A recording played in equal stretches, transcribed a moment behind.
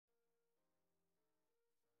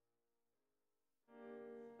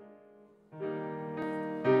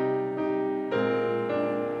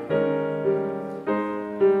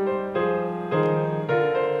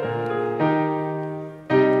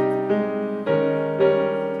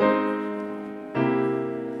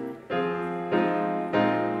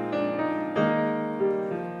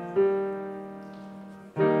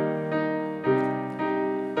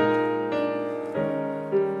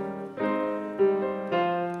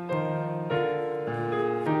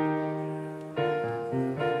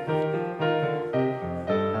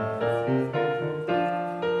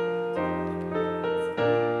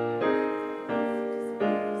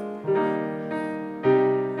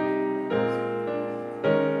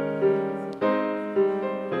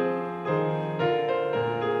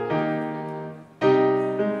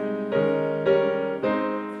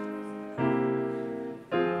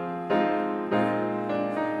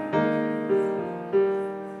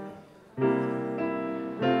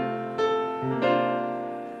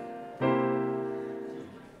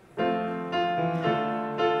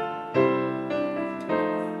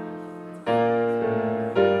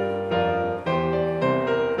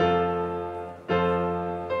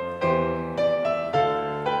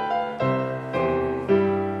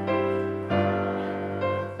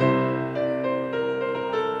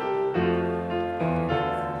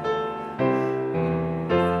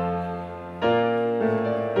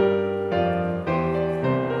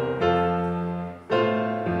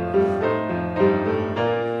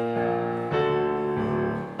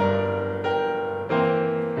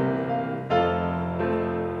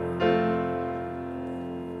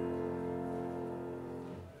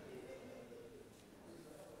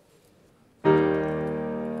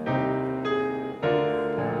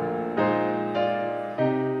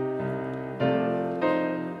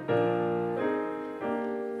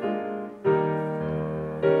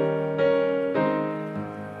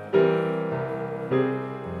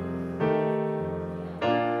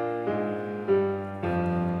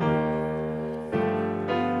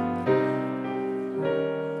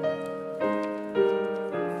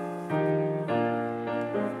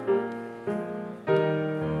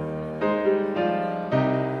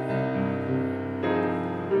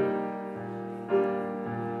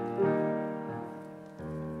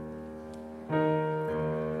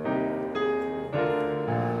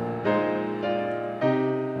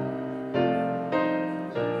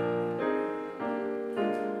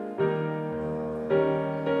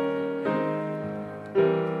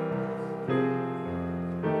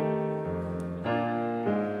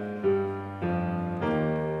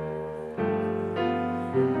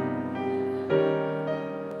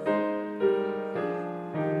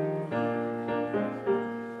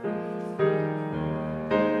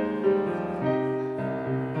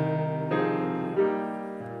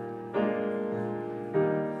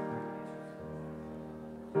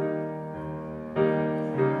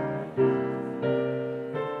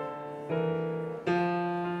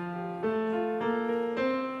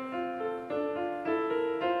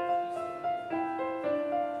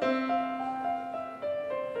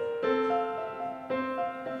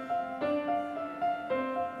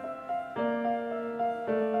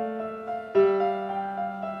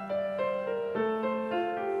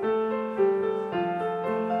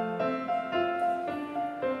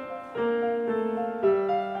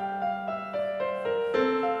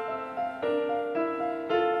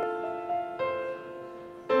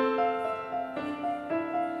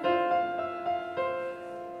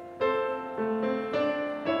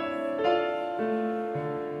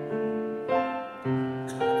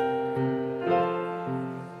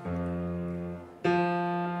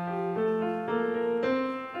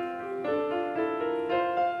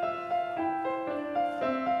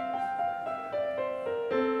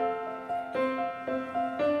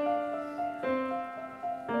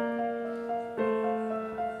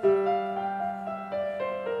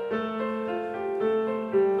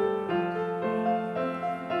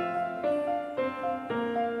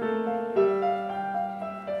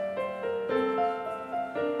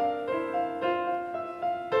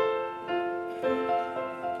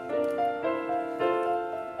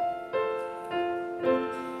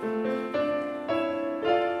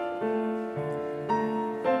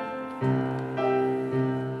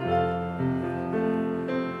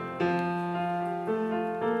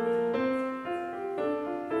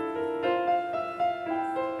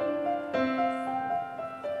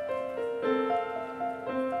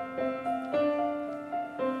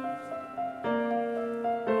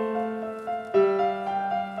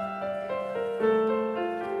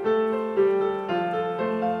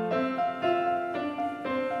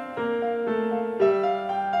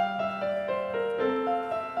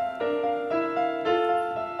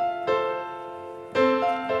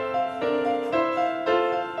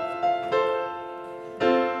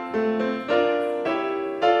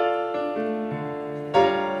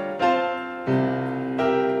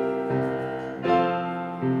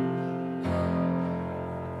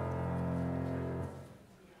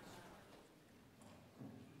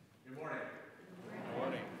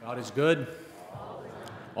is good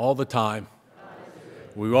all the time.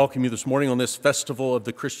 We welcome you this morning on this Festival of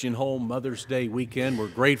the Christian Home Mother's Day weekend. We're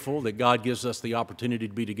grateful that God gives us the opportunity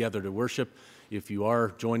to be together to worship. If you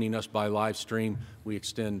are joining us by live stream, we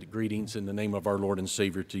extend greetings in the name of our Lord and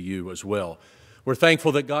Savior to you as well. We're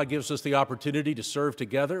thankful that God gives us the opportunity to serve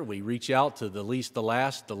together. We reach out to the least, the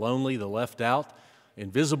last, the lonely, the left out. In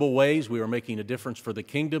visible ways, we are making a difference for the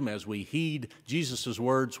kingdom as we heed Jesus'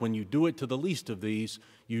 words, when you do it to the least of these,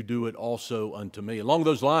 you do it also unto me. Along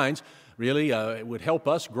those lines, really, it would help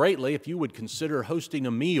us greatly if you would consider hosting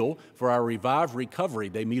a meal for our Revive Recovery.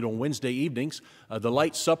 They meet on Wednesday evenings. The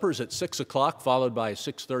light supper is at 6 o'clock, followed by a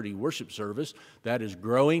 6:30 worship service. That is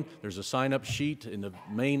growing. There's a sign-up sheet in the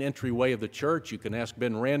main entryway of the church. You can ask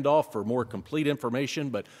Ben Randolph for more complete information,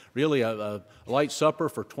 but really a light supper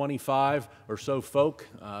for 25 or so folk.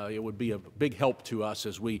 It would be a big help to us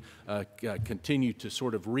as we continue to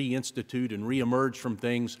sort of reinstitute and reemerge from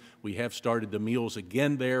things. We have started the meals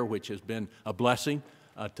again there, which has been a blessing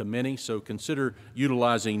to many, so consider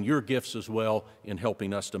utilizing your gifts as well in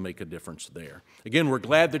helping us to make a difference there. Again, we're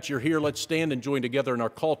glad that you're here. Let's stand and join together in our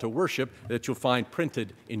call to worship that you'll find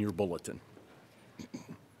printed in your bulletin.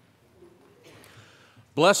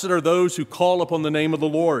 Blessed are those who call upon the name of the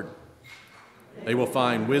Lord. They will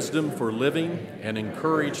find wisdom for living and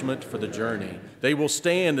encouragement for the journey. They will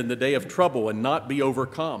stand in the day of trouble and not be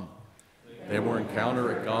overcome. They will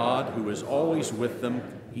encounter a God who is always with them,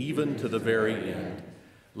 even to the very end.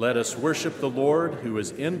 Let us worship the Lord who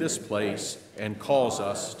is in this place and calls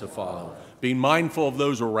us to follow. Being mindful of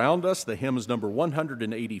those around us, the hymn is number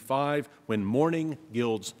 185, When Morning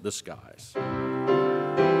Gilds the Skies.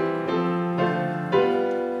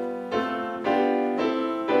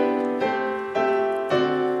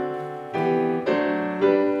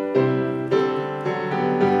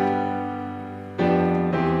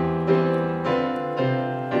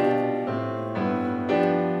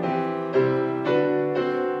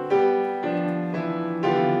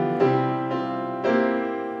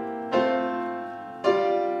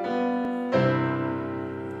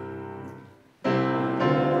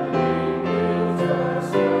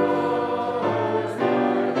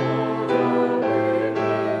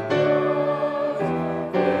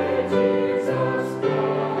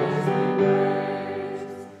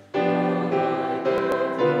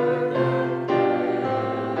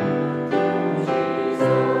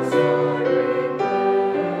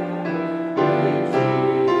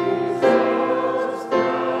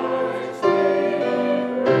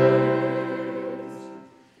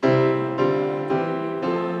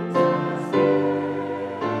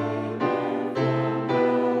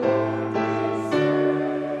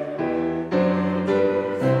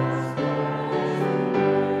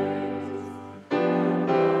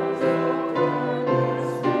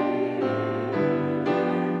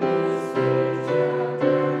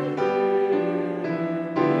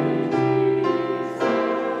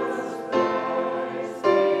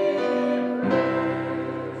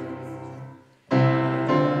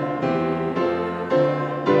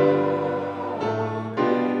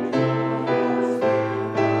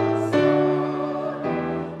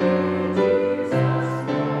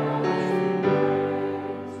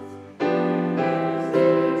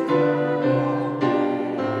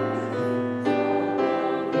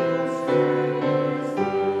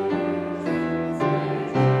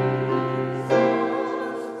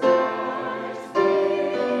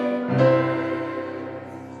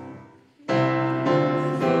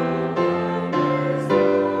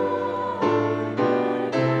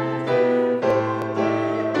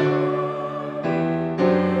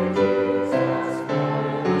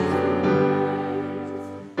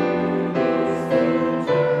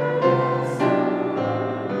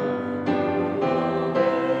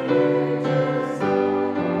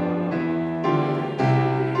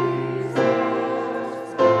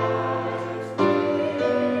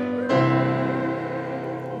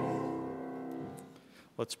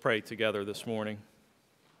 Let's pray together this morning.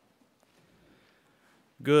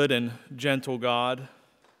 Good and gentle God,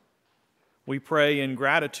 we pray in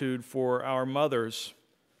gratitude for our mothers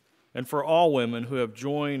and for all women who have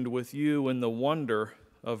joined with you in the wonder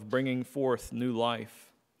of bringing forth new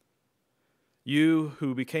life. You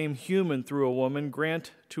who became human through a woman,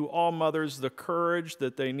 grant to all mothers the courage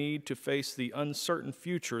that they need to face the uncertain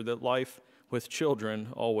future that life with children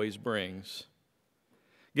always brings.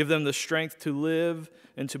 Give them the strength to live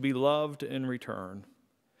and to be loved in return.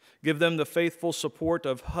 Give them the faithful support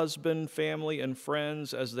of husband, family, and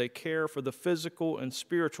friends as they care for the physical and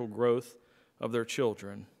spiritual growth of their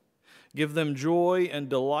children. Give them joy and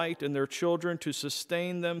delight in their children to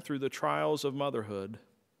sustain them through the trials of motherhood.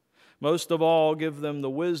 Most of all, give them the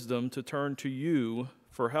wisdom to turn to you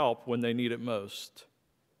for help when they need it most.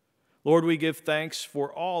 Lord, we give thanks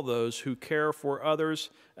for all those who care for others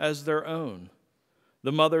as their own,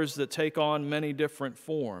 the mothers that take on many different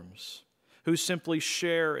forms, who simply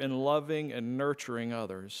share in loving and nurturing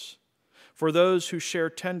others, for those who share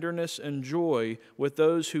tenderness and joy with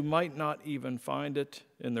those who might not even find it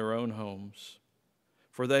in their own homes,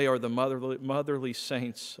 for they are the motherly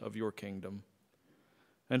saints of your kingdom.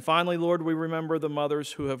 And finally, Lord, we remember the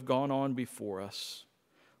mothers who have gone on before us.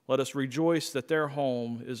 Let us rejoice that their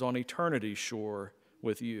home is on eternity's shore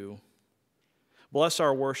with you. Bless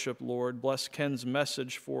our worship, Lord. Bless Ken's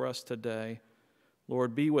message for us today.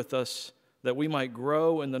 Lord, be with us that we might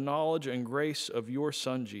grow in the knowledge and grace of your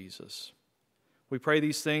Son, Jesus. We pray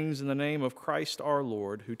these things in the name of Christ our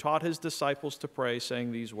Lord, who taught his disciples to pray,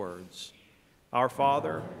 saying these words: Our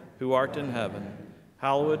Father, who art in heaven,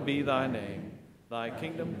 hallowed be thy name. Thy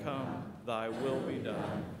kingdom come, thy will be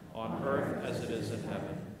done, on earth as it is in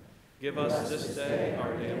heaven. Give us this day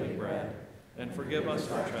our daily bread, and forgive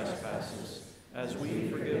us our trespasses, as we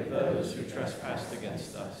forgive those who trespass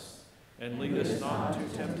against us. And lead us not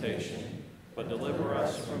into temptation, but deliver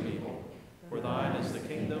us from evil. For thine is the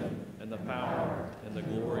kingdom, and the power, and the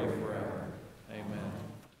glory forever. Amen.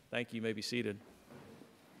 Thank you. You may be seated.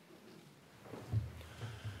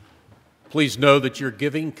 Please know that your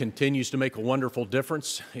giving continues to make a wonderful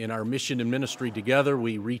difference in our mission and ministry together.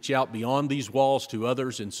 We reach out beyond these walls to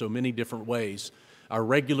others in so many different ways. Our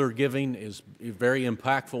regular giving is very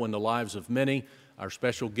impactful in the lives of many. Our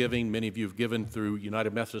special giving, many of you have given through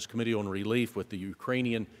United Methodist Committee on Relief with the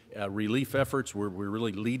Ukrainian relief efforts. We're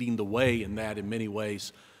really leading the way in that in many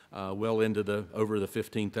ways, well into over the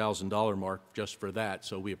 $15,000 mark just for that.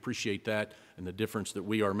 So we appreciate that and the difference that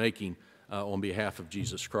we are making on behalf of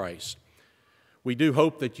Jesus Christ. We do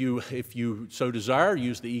hope that you, if you so desire,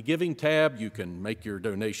 use the e-giving tab. You can make your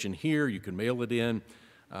donation here. You can mail it in.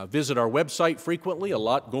 Visit our website frequently. A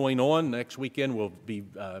lot going on. Next weekend we'll be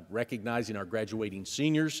recognizing our graduating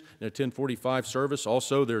seniors in a 1045 service.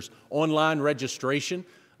 Also, there's online registration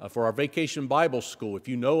for our Vacation Bible School. If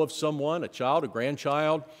you know of someone, a child, a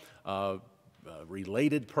grandchild, a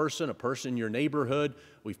related person, a person in your neighborhood,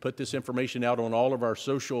 we've put this information out on all of our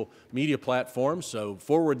social media platforms, so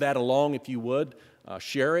forward that along if you would.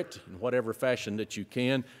 Share it in whatever fashion that you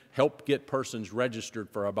can. Help get persons registered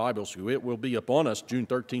for our Bible school. It will be upon us June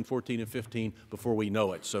 13, 14, and 15 before we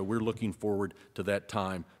know it, so we're looking forward to that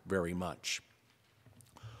time very much.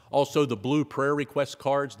 Also, the blue prayer request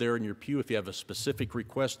cards there in your pew. If you have a specific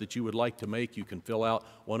request that you would like to make, you can fill out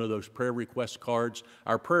one of those prayer request cards.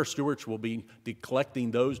 Our prayer stewards will be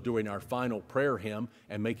collecting those during our final prayer hymn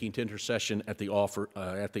and making intercession at the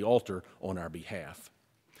altar on our behalf.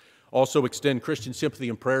 Also, extend Christian sympathy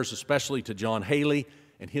and prayers, especially to John Haley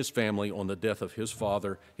and his family on the death of his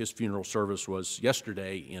father. His funeral service was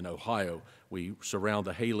yesterday in Ohio. We surround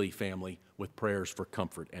the Haley family with prayers for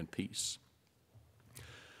comfort and peace.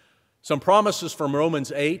 Some promises from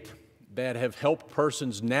Romans 8 that have helped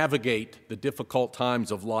persons navigate the difficult times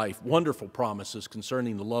of life. Wonderful promises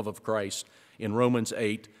concerning the love of Christ in Romans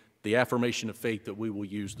 8, the affirmation of faith that we will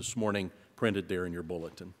use this morning, printed there in your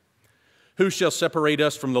bulletin. Who shall separate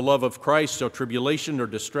us from the love of Christ? Shall tribulation or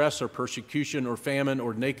distress or persecution or famine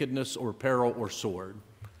or nakedness or peril or sword?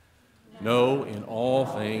 No, in all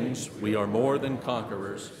things we are more than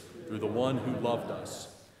conquerors through the one who loved us.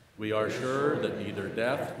 We are sure that neither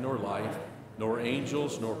death nor life, nor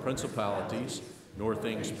angels nor principalities, nor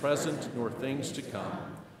things present nor things to come,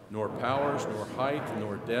 nor powers nor height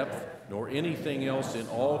nor depth, nor anything else in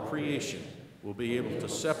all creation will be able to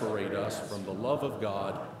separate us from the love of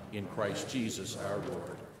God in Christ Jesus our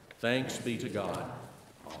Lord. Thanks be to God.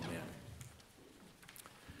 Amen.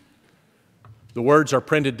 The words are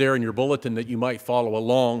printed there in your bulletin that you might follow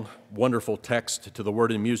along. Wonderful text to the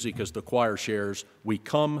word and music as the choir shares, "We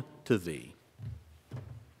come to thee."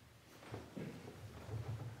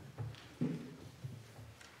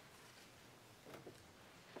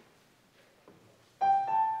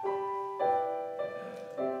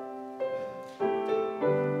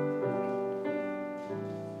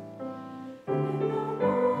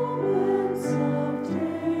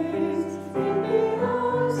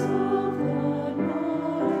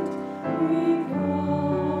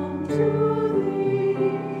 To thee,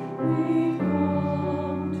 we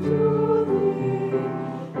come to thee.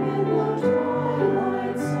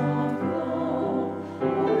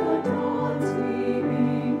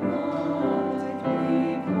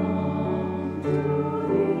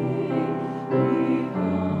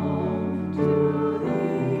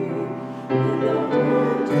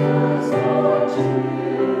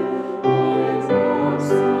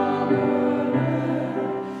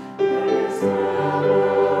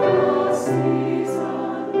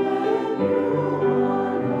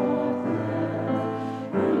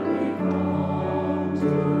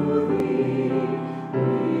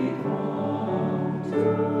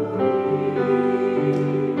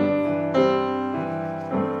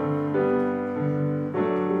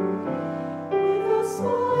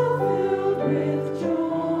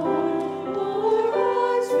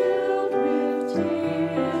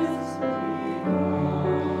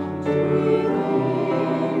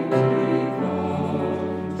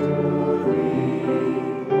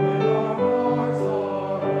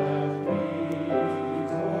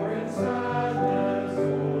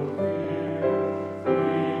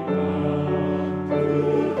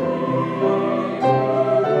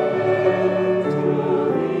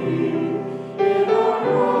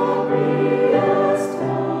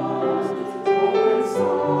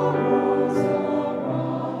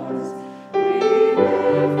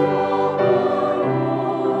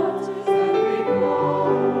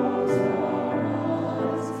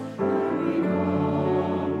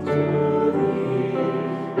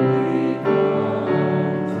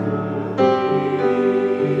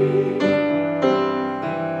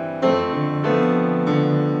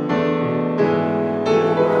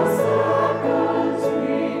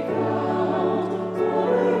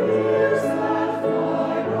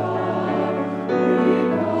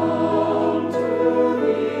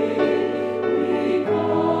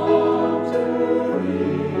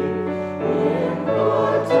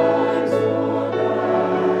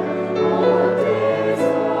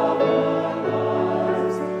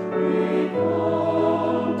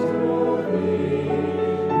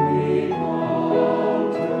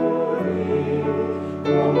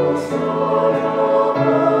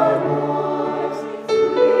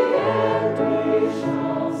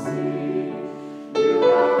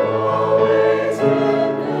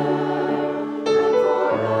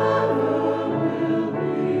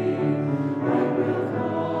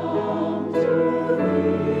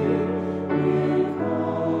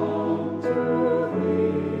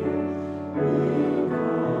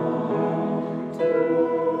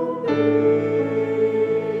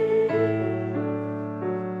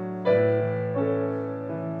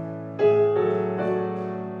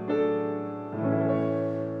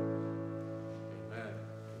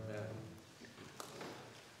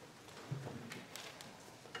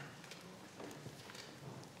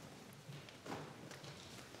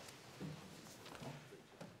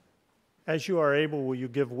 As you are able, will you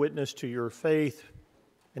give witness to your faith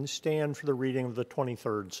and stand for the reading of the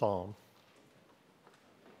 23rd Psalm?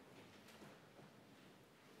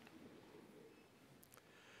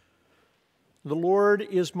 The Lord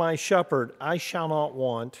is my shepherd, I shall not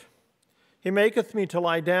want. He maketh me to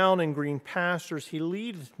lie down in green pastures. He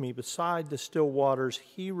leadeth me beside the still waters.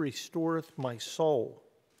 He restoreth my soul.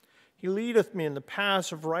 He leadeth me in the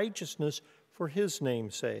paths of righteousness for his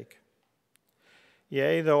name's sake.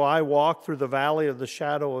 Yea, though I walk through the valley of the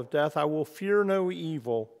shadow of death, I will fear no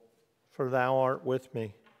evil, for thou art with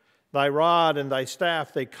me. Thy rod and thy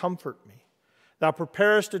staff, they comfort me. Thou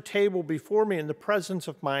preparest a table before me in the presence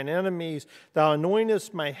of mine enemies. Thou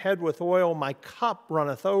anointest my head with oil, my cup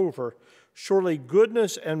runneth over. Surely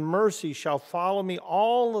goodness and mercy shall follow me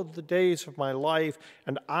all of the days of my life,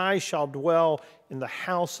 and I shall dwell in the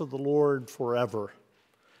house of the Lord forever.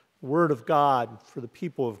 Word of God for the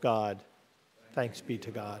people of God. Thanks be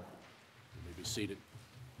to God. You may be seated.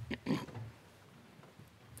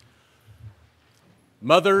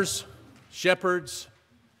 Mothers, shepherds,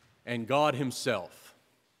 and God himself.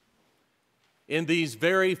 In these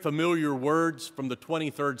very familiar words from the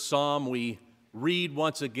 23rd Psalm, we read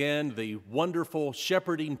once again the wonderful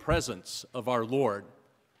shepherding presence of our Lord.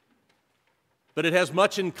 But it has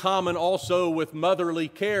much in common also with motherly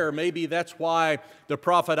care. Maybe that's why the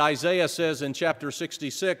prophet Isaiah says in chapter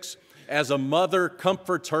 66, "As a mother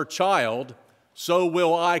comforts her child, so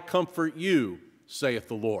will I comfort you, saith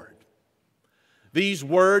the Lord." These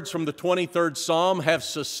words from the 23rd Psalm have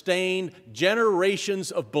sustained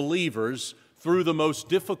generations of believers through the most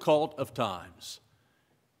difficult of times.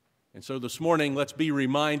 And so this morning, let's be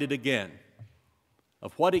reminded again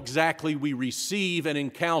of what exactly we receive and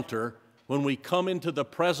encounter when we come into the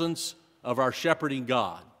presence of our shepherding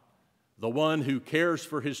God, the one who cares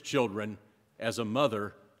for his children as a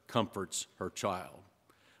mother comforts her child.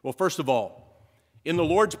 Well, first of all, in the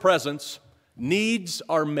Lord's presence, needs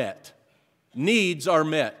are met. Needs are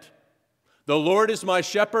met. The Lord is my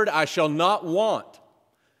shepherd, I shall not want.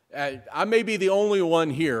 I may be the only one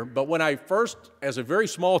here, but when I first, as a very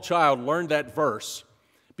small child, learned that verse,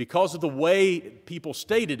 because of the way people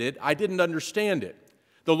stated it, I didn't understand it.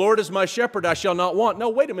 The Lord is my shepherd, I shall not want. No,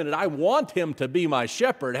 wait a minute, I want him to be my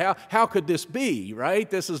shepherd. How could this be, right?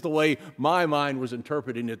 This is the way my mind was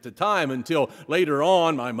interpreting it at the time, until later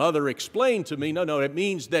on my mother explained to me, no, it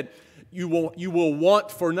means that you will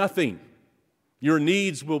want for nothing. Your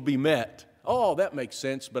needs will be met. Oh, that makes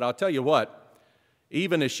sense, but I'll tell you what,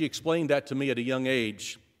 even as she explained that to me at a young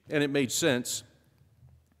age, and it made sense,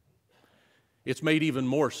 it's made even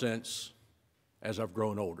more sense as I've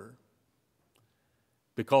grown older.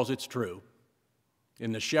 Because it's true.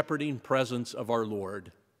 In the shepherding presence of our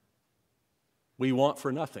Lord, we want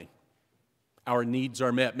for nothing. Our needs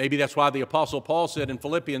are met. Maybe that's why the Apostle Paul said in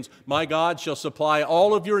Philippians, "My God shall supply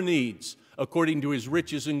all of your needs according to his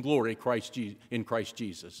riches and glory in Christ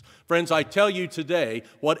Jesus." Friends, I tell you today,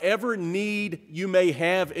 whatever need you may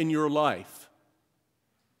have in your life,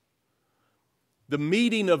 the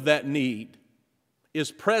meeting of that need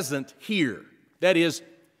is present here. That is,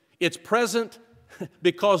 it's present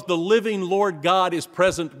because the living Lord God is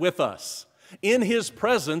present with us. In his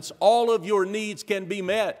presence, all of your needs can be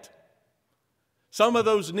met. Some of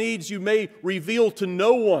those needs you may reveal to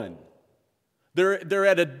no one. They're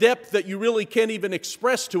at a depth that you really can't even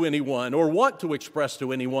express to anyone or want to express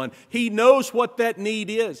to anyone. He knows what that need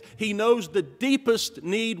is. He knows the deepest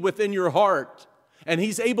need within your heart, and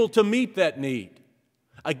he's able to meet that need.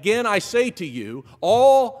 Again, I say to you,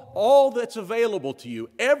 all that's available to you,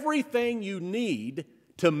 everything you need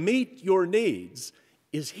to meet your needs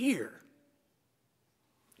is here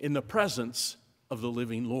in the presence of the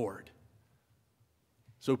living Lord.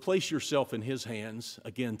 So place yourself in his hands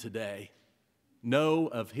again today. Know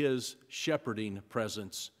of his shepherding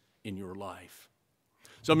presence in your life.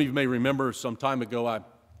 Some of you may remember some time ago I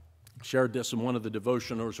shared this in one of the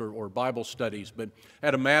devotionals or Bible studies, but I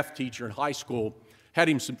had a math teacher in high school, had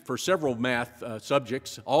him for several math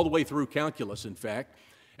subjects, all the way through calculus, in fact.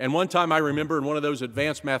 And one time I remember in one of those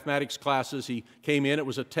advanced mathematics classes, he came in, it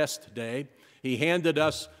was a test day. He handed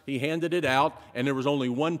it out, and there was only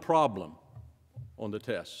one problem on the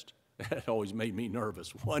test. That always made me nervous.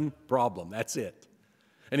 One problem, that's it.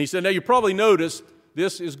 And he said, now you probably noticed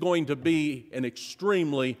this is going to be an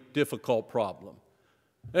extremely difficult problem.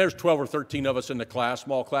 There's 12 or 13 of us in the class,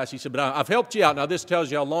 small class. He said, but I've helped you out. Now, this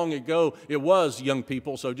tells you how long ago it was, young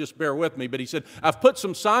people, so just bear with me. But he said, I've put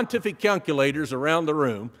some scientific calculators around the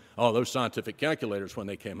room. Oh, those scientific calculators, when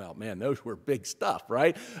they came out, man, those were big stuff,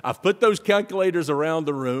 right? I've put those calculators around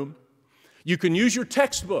the room. You can use your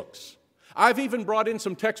textbooks. I've even brought in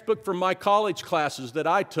some textbook from my college classes that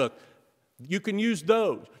I took. You can use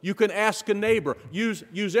those. You can ask a neighbor.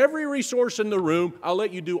 Use every resource in the room. I'll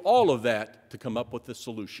let you do all of that to come up with the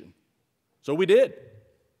solution. So we did.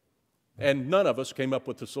 And none of us came up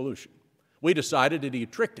with the solution. We decided that he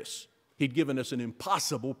had tricked us. He'd given us an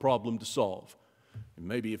impossible problem to solve. And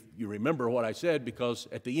maybe if you remember what I said, because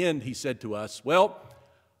at the end he said to us, well,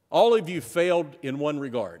 all of you failed in one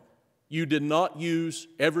regard. You did not use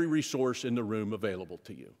every resource in the room available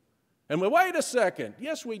to you. And we, wait a second.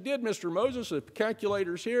 Yes, we did, Mr. Moses. The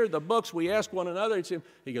calculator's here, the books, we asked one another.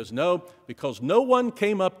 He goes, no, because no one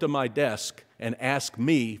came up to my desk and asked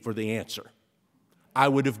me for the answer. I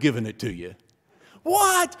would have given it to you.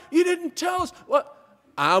 What? You didn't tell us? What?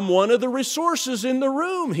 I'm one of the resources in the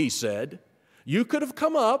room, he said. You could have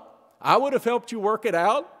come up. I would have helped you work it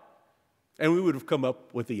out, and we would have come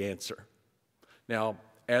up with the answer. Now,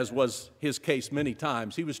 as was his case many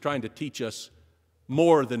times, he was trying to teach us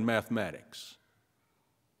more than mathematics.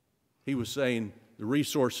 He was saying the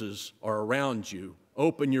resources are around you.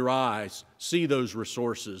 Open your eyes, see those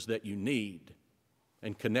resources that you need,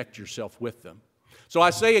 and connect yourself with them. So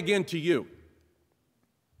I say again to you,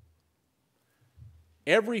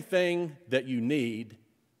 everything that you need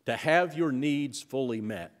to have your needs fully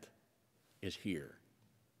met is here.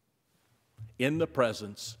 In the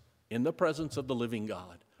presence of the living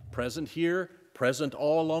God. Present here, present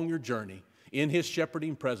all along your journey. In His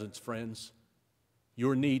shepherding presence, friends,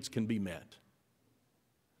 your needs can be met.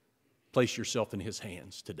 Place yourself in His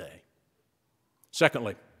hands today.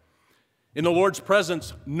 Secondly, in the Lord's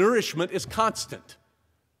presence, nourishment is constant.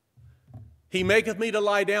 He maketh me to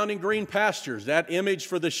lie down in green pastures. That image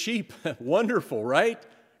for the sheep, wonderful, right?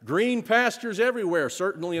 Green pastures everywhere.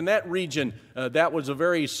 Certainly in that region, that was a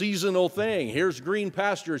very seasonal thing. Here's green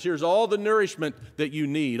pastures. Here's all the nourishment that you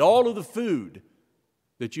need. All of the food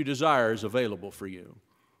that you desire is available for you.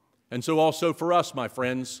 And so also for us, my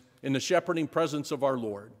friends, in the shepherding presence of our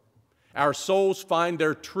Lord, our souls find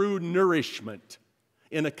their true nourishment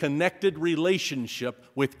in a connected relationship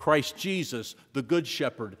with Christ Jesus, the Good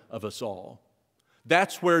Shepherd of us all.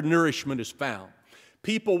 That's where nourishment is found.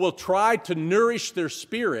 People will try to nourish their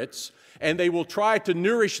spirits, and they will try to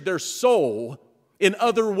nourish their soul in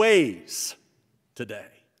other ways today.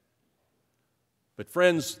 But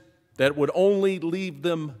friends, that would only leave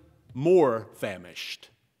them more famished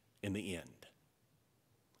in the end.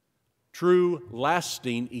 True,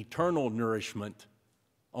 lasting, eternal nourishment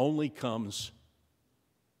only comes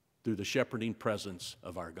through the shepherding presence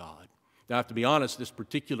of our God. Now, I have to be honest, this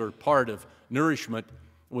particular part of nourishment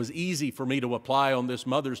was easy for me to apply on this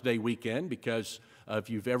Mother's Day weekend because if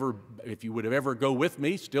you would have ever go with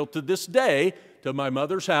me, still to this day, to my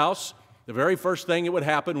mother's house, the very first thing that would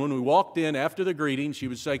happen when we walked in after the greeting, she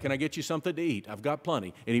would say, "Can I get you something to eat? I've got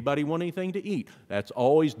plenty. Anybody want anything to eat?" That's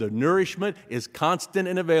always, the nourishment is constant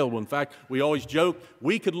and available. In fact, we always joke,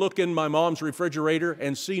 we could look in my mom's refrigerator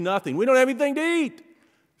and see nothing. We don't have anything to eat.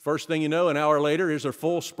 First thing you know, an hour later, here's a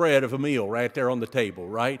full spread of a meal right there on the table,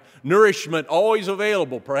 right? Nourishment always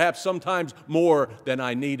available, perhaps sometimes more than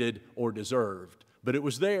I needed or deserved. But it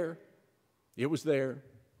was there. It was there.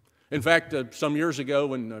 In fact, some years ago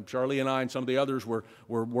when Charlie and I and some of the others were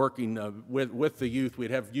working with the youth,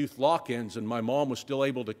 we'd have youth lock-ins, and my mom was still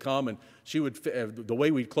able to come, and she would, the way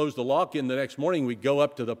we'd close the lock-in the next morning, we'd go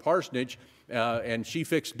up to the parsonage, and she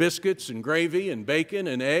fixed biscuits and gravy and bacon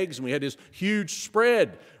and eggs, and we had this huge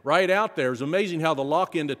spread right out there. It was amazing how the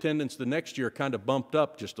lock-in attendance the next year kind of bumped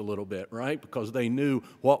up just a little bit, right? Because they knew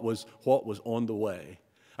what was on the way.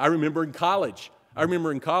 I remember in college,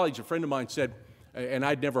 a friend of mine said, and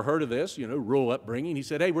I'd never heard of this, rural upbringing. He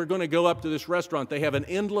said, "Hey, we're going to go up to this restaurant. They have an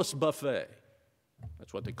endless buffet."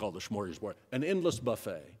 That's what they call the smorgasbord, an endless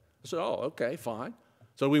buffet. I said, "Oh, okay, fine."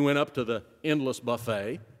 So we went up to the endless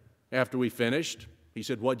buffet. After we finished, he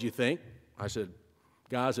said, "What'd you think?" I said,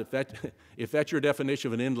 "Guys, if that's your definition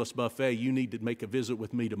of an endless buffet, you need to make a visit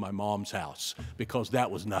with me to my mom's house, because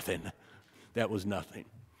that was nothing. That was nothing."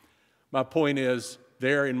 My point is,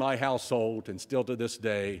 there in my household, and still to this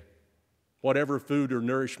day, whatever food or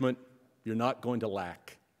nourishment, you're not going to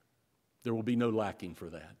lack. There will be no lacking for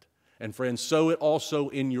that. And friends, so it also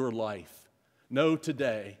in your life. Know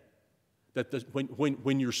today that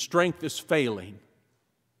when your strength is failing,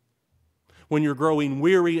 when you're growing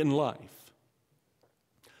weary in life,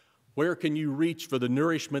 where can you reach for the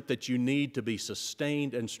nourishment that you need to be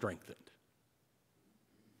sustained and strengthened?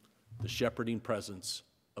 The shepherding presence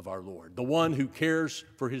of our Lord, the one who cares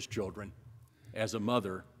for His children as a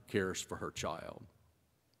mother cares for her child.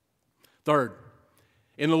 Third,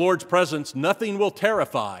 in the Lord's presence, nothing will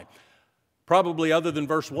terrify. Probably other than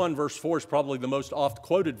verse 1, verse 4 is probably the most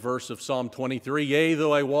oft-quoted verse of Psalm 23. "Yea,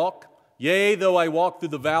 though I walk Yea, though I walk through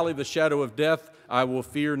the valley of the shadow of death, I will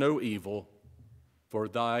fear no evil, for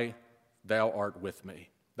thou art with me.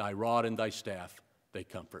 Thy rod and thy staff, they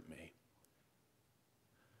comfort me.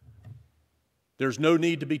 There's no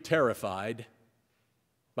need to be terrified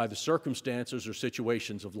by the circumstances or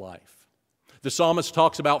situations of life. The psalmist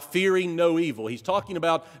talks about fearing no evil. He's talking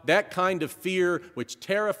about that kind of fear which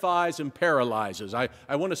terrifies and paralyzes. I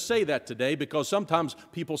want to say that today because sometimes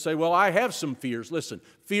people say, well, I have some fears. Listen,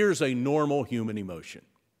 fear is a normal human emotion.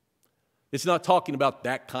 It's not talking about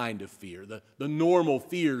that kind of fear, the normal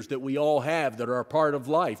fears that we all have that are a part of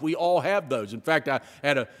life. We all have those. In fact, I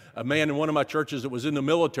had a man in one of my churches that was in the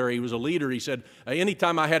military. He was a leader. He said,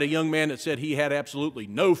 anytime I had a young man that said he had absolutely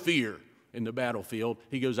no fear in the battlefield,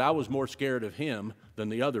 he goes, I was more scared of him than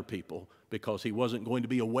the other people because he wasn't going to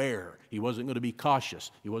be aware. He wasn't going to be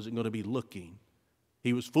cautious. He wasn't going to be looking.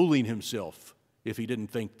 He was fooling himself if he didn't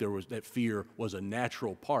think that fear was a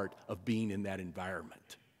natural part of being in that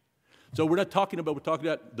environment. So we're talking about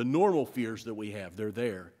the normal fears that we have. They're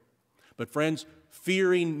there. But friends,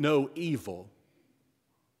 fearing no evil,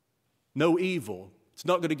 it's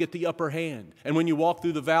not going to get the upper hand. And when you walk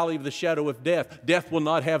through the valley of the shadow of death, death will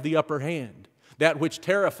not have the upper hand. That which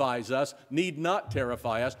terrifies us need not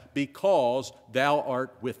terrify us because thou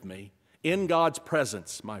art with me. In God's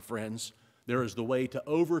presence, my friends, there is the way to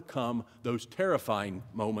overcome those terrifying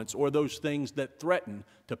moments or those things that threaten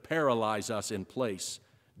to paralyze us in place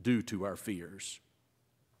due to our fears.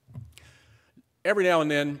 Every now and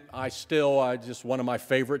then, just one of my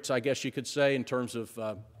favorites, I guess you could say, in terms of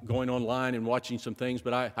going online and watching some things,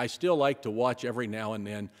 but I still like to watch every now and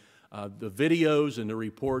then the videos and the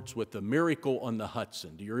reports with the miracle on the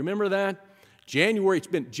Hudson. Do you remember that? It's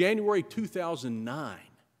been January 2009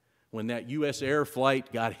 when that U.S. air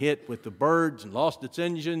flight got hit with the birds and lost its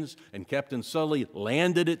engines, and Captain Sully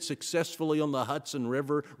landed it successfully on the Hudson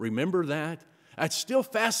River. Remember that? It still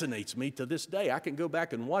fascinates me to this day. I can go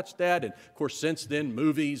back and watch that. And, of course, since then,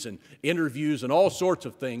 movies and interviews and all sorts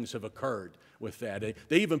of things have occurred with that.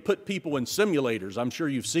 They even put people in simulators. I'm sure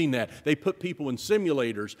you've seen that. They put people in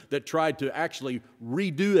simulators that tried to actually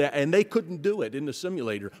redo that, and they couldn't do it in the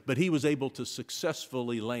simulator, but he was able to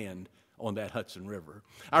successfully land on that Hudson River.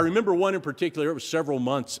 I remember one in particular. It was several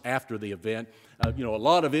months after the event. A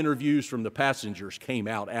lot of interviews from the passengers came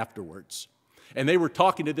out afterwards. And they were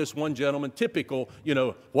talking to this one gentleman, typical,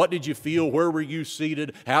 what did you feel? Where were you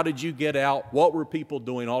seated? How did you get out? What were people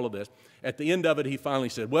doing? All of this. At the end of it, he finally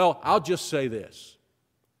said, well, I'll just say this.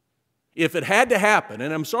 If it had to happen,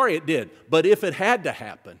 and I'm sorry it did, but if it had to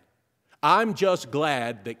happen, I'm just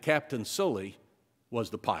glad that Captain Sully was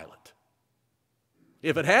the pilot.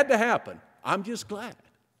 If it had to happen, I'm just glad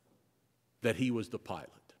that he was the pilot.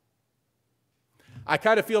 I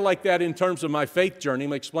kind of feel like that in terms of my faith journey.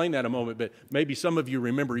 I'll explain that in a moment, but maybe some of you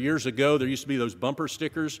remember years ago there used to be those bumper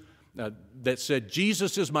stickers that said,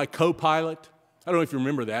 Jesus is my co-pilot. I don't know if you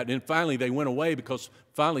remember that. And finally they went away because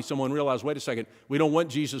finally someone realized, wait a second, we don't want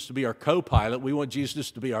Jesus to be our co-pilot. We want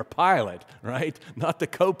Jesus to be our pilot, right? Not the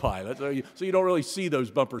co-pilot. So you don't really see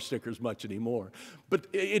those bumper stickers much anymore. But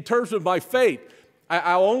in terms of my faith,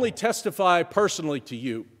 I'll only testify personally to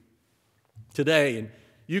you today, and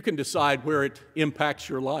you can decide where it impacts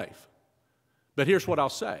your life. But here's what I'll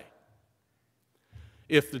say.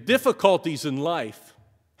 If the difficulties in life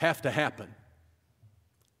have to happen,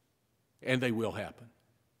 and they will happen,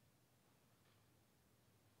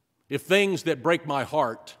 if things that break my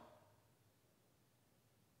heart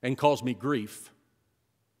and cause me grief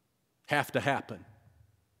have to happen,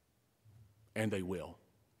 and they will,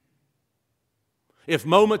 if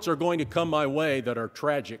moments are going to come my way that are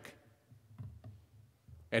tragic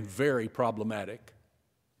and very problematic,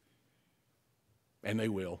 and they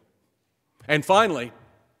will. And finally,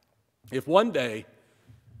 if one day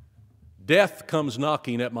death comes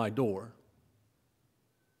knocking at my door,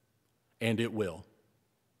 and it will,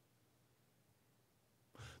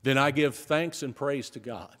 then I give thanks and praise to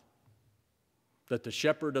God that the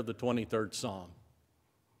shepherd of the 23rd Psalm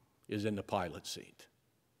is in the pilot seat.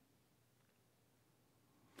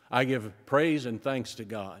 I give praise and thanks to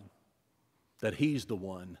God that He's the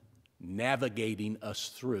one navigating us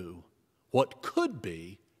through what could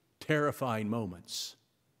be terrifying moments,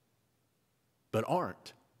 but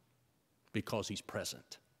aren't, because He's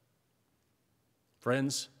present.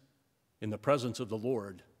 Friends, in the presence of the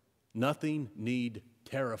Lord, nothing need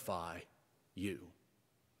terrify you.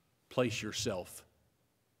 Place yourself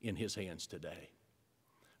in His hands today.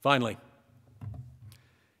 Finally,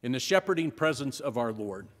 in the shepherding presence of our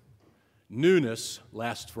Lord, newness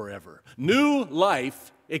lasts forever. New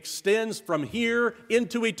life extends from here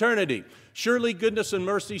into eternity. Surely goodness and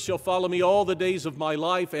mercy shall follow me all the days of my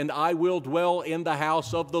life, and I will dwell in the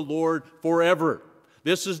house of the Lord forever.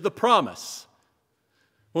 This is the promise.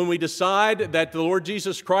 When we decide that the Lord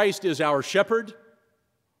Jesus Christ is our shepherd,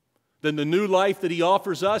 then the new life that He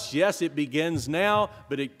offers us, yes, it begins now,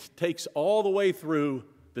 but it takes all the way through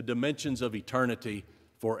the dimensions of eternity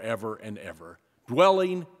forever and ever,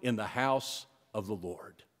 dwelling in the house of the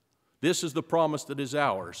Lord. This is the promise that is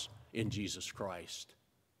ours in Jesus Christ.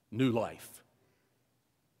 New life.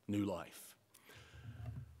 New life.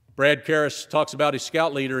 Brad Karras talks about his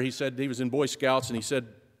scout leader. He said he was in Boy Scouts, and he said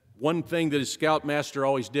one thing that his scoutmaster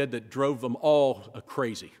always did that drove them all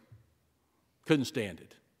crazy. Couldn't stand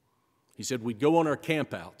it. He said we'd go on our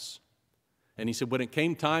campouts, and he said when it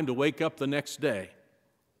came time to wake up the next day,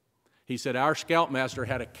 he said our scoutmaster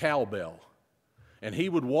had a cowbell, and he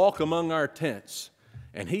would walk among our tents,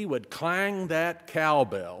 and he would clang that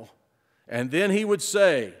cowbell, and then he would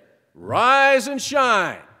say, "Rise and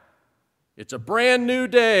shine. It's a brand new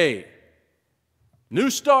day. New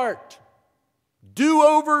start.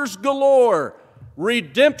 Do-overs galore.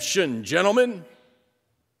 Redemption, gentlemen.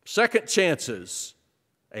 Second chances.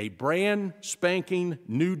 A brand spanking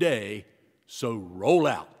new day, so roll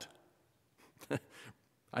out."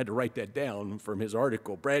 I had to write that down from his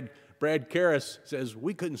article. Brad Karras says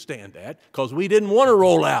we couldn't stand that because we didn't want to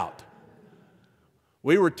roll out.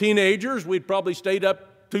 We were teenagers. We'd probably stayed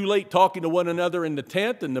up too late talking to one another in the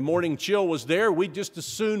tent, and the morning chill was there. We'd just as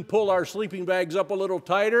soon pull our sleeping bags up a little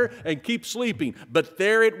tighter and keep sleeping. But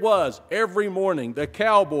there it was every morning, the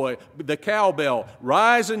cowbell,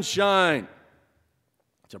 rise and shine.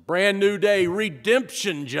 It's a brand new day.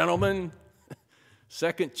 Redemption, gentlemen.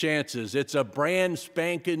 Second chances. It's a brand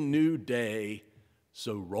spanking new day,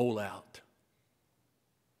 so roll out.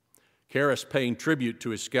 Karras, paying tribute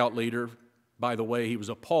to his scout leader, by the way, he was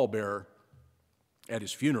a pallbearer at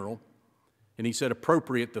his funeral, and he said,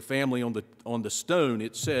 appropriate, the family on the stone,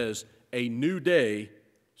 it says, "A new day,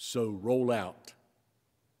 so roll out."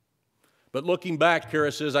 But looking back,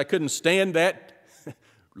 Karras says, I couldn't stand that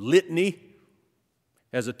litany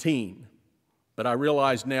as a teen, but I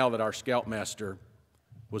realize now that our scoutmaster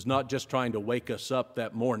was not just trying to wake us up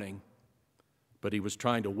that morning, but he was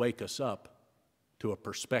trying to wake us up to a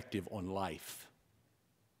perspective on life.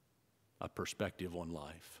 A perspective on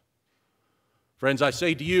life. Friends, I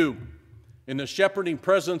say to you, in the shepherding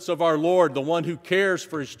presence of our Lord, the one who cares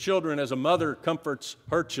for His children as a mother comforts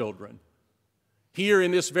her children, here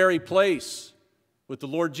in this very place, with the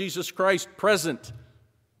Lord Jesus Christ present,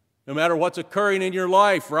 no matter what's occurring in your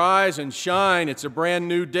life, rise and shine. It's a brand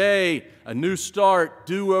new day, a new start,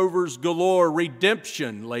 do-overs galore,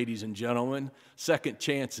 redemption, ladies and gentlemen, second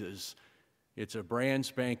chances. It's a brand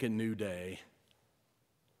spanking new day,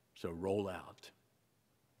 so roll out.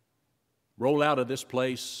 Roll out of this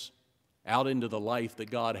place, out into the life that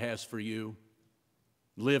God has for you,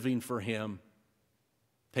 living for Him,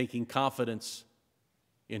 taking confidence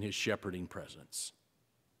in His shepherding presence.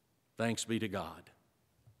 Thanks be to God.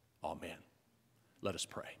 Amen. Let us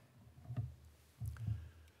pray.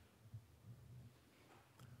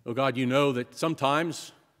 Oh God, you know that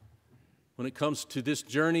sometimes when it comes to this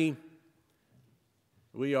journey,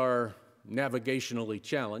 we are navigationally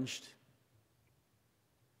challenged.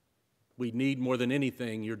 We need more than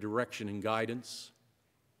anything your direction and guidance.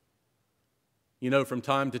 You know, from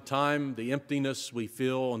time to time, the emptiness we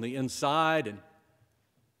feel on the inside and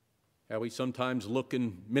how we sometimes look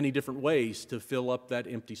in many different ways to fill up that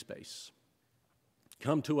empty space.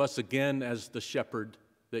 Come to us again as the shepherd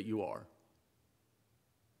that you are.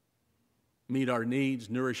 Meet our needs,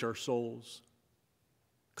 nourish our souls,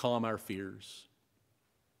 calm our fears.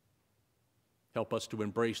 Help us to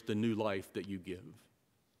embrace the new life that you give.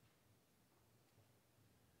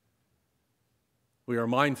 We are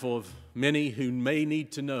mindful of many who may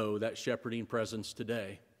need to know that shepherding presence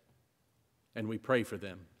today, and we pray for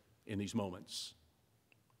them in these moments.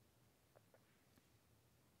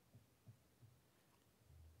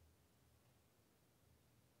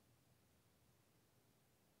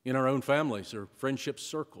 In our own families or friendship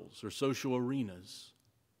circles or social arenas,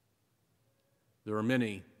 there are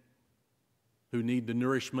many who need the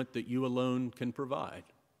nourishment that you alone can provide.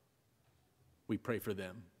 We pray for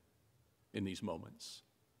them in these moments.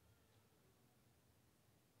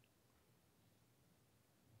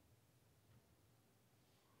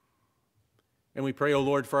 And we pray, O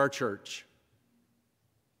Lord, for our church,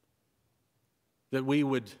 that we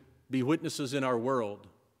would be witnesses in our world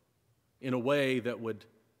in a way that would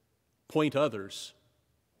point others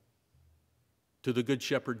to the Good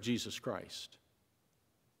Shepherd, Jesus Christ.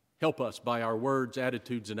 Help us by our words,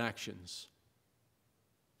 attitudes, and actions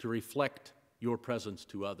to reflect your presence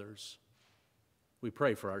to others. We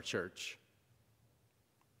pray for our church.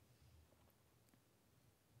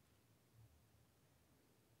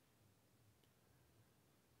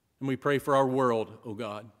 And we pray for our world, O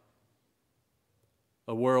God,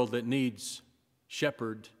 a world that needs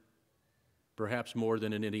shepherd perhaps more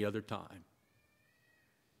than in any other time.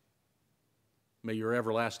 May your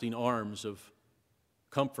everlasting arms of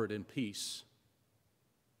comfort and peace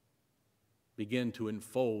begin to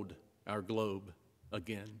enfold our globe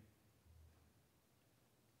again.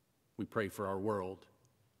 We pray for our world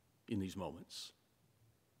in these moments.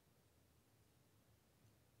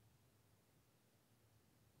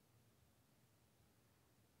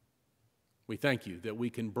 We thank you that we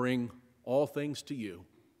can bring all things to you,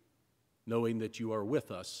 knowing that you are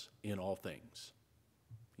with us in all things.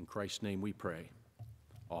 In Christ's name we pray.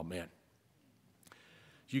 Amen.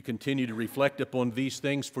 As you continue to reflect upon these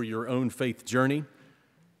things for your own faith journey,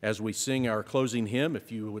 as we sing our closing hymn,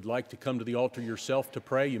 if you would like to come to the altar yourself to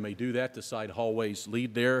pray, you may do that. The side hallways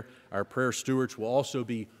lead there. Our prayer stewards will also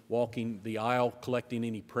be walking the aisle, collecting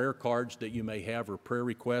any prayer cards that you may have or prayer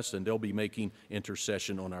requests, and they'll be making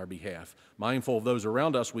intercession on our behalf. Mindful of those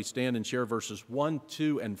around us, we stand and share verses 1,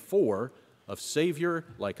 2, and 4 of Savior,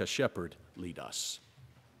 Like a Shepherd, Lead Us.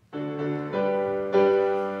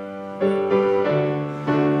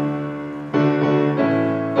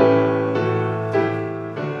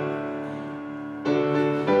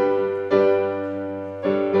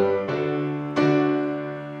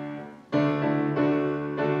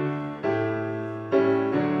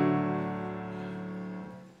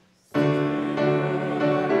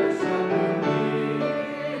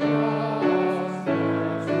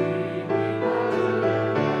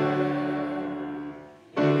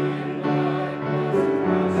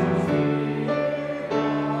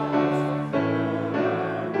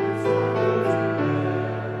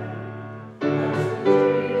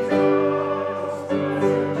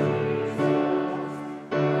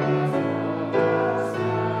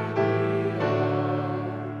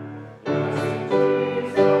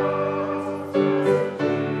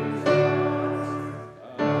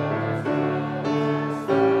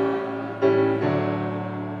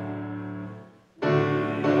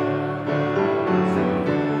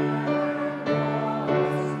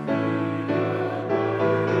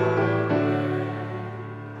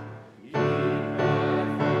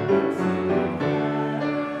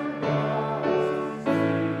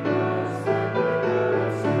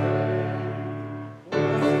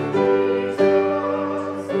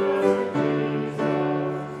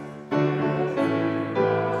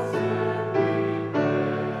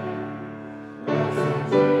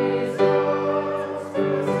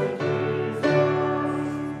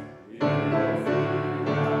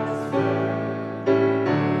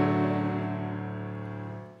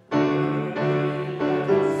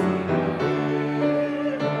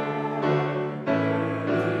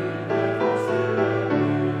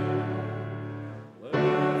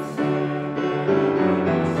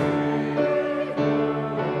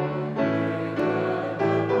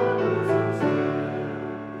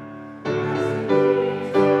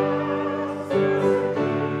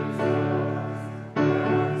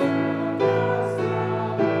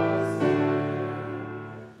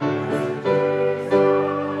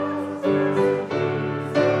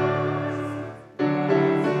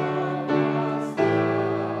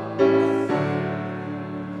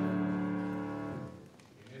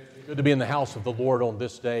 Good to be in the house of the Lord on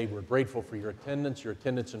this day. We're grateful for your attendance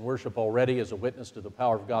in worship already as a witness to the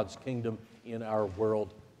power of God's kingdom in our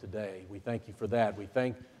world today. We thank you for that.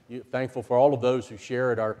 Thankful for all of those who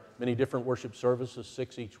share at our many different worship services,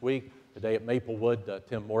 6 each week. Today at Maplewood,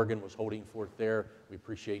 Tim Morgan was holding forth there. We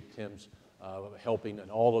appreciate Tim's helping and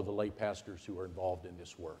all of the lay pastors who are involved in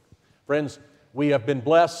this work. Friends, we have been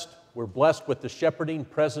blessed. We're blessed with the shepherding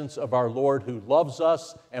presence of our Lord who loves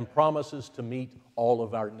us and promises to meet all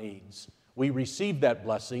of our needs. We receive that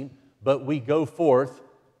blessing, but we go forth,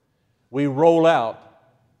 we roll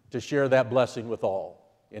out to share that blessing with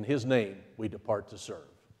all. In His name, we depart to serve.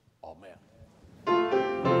 Amen.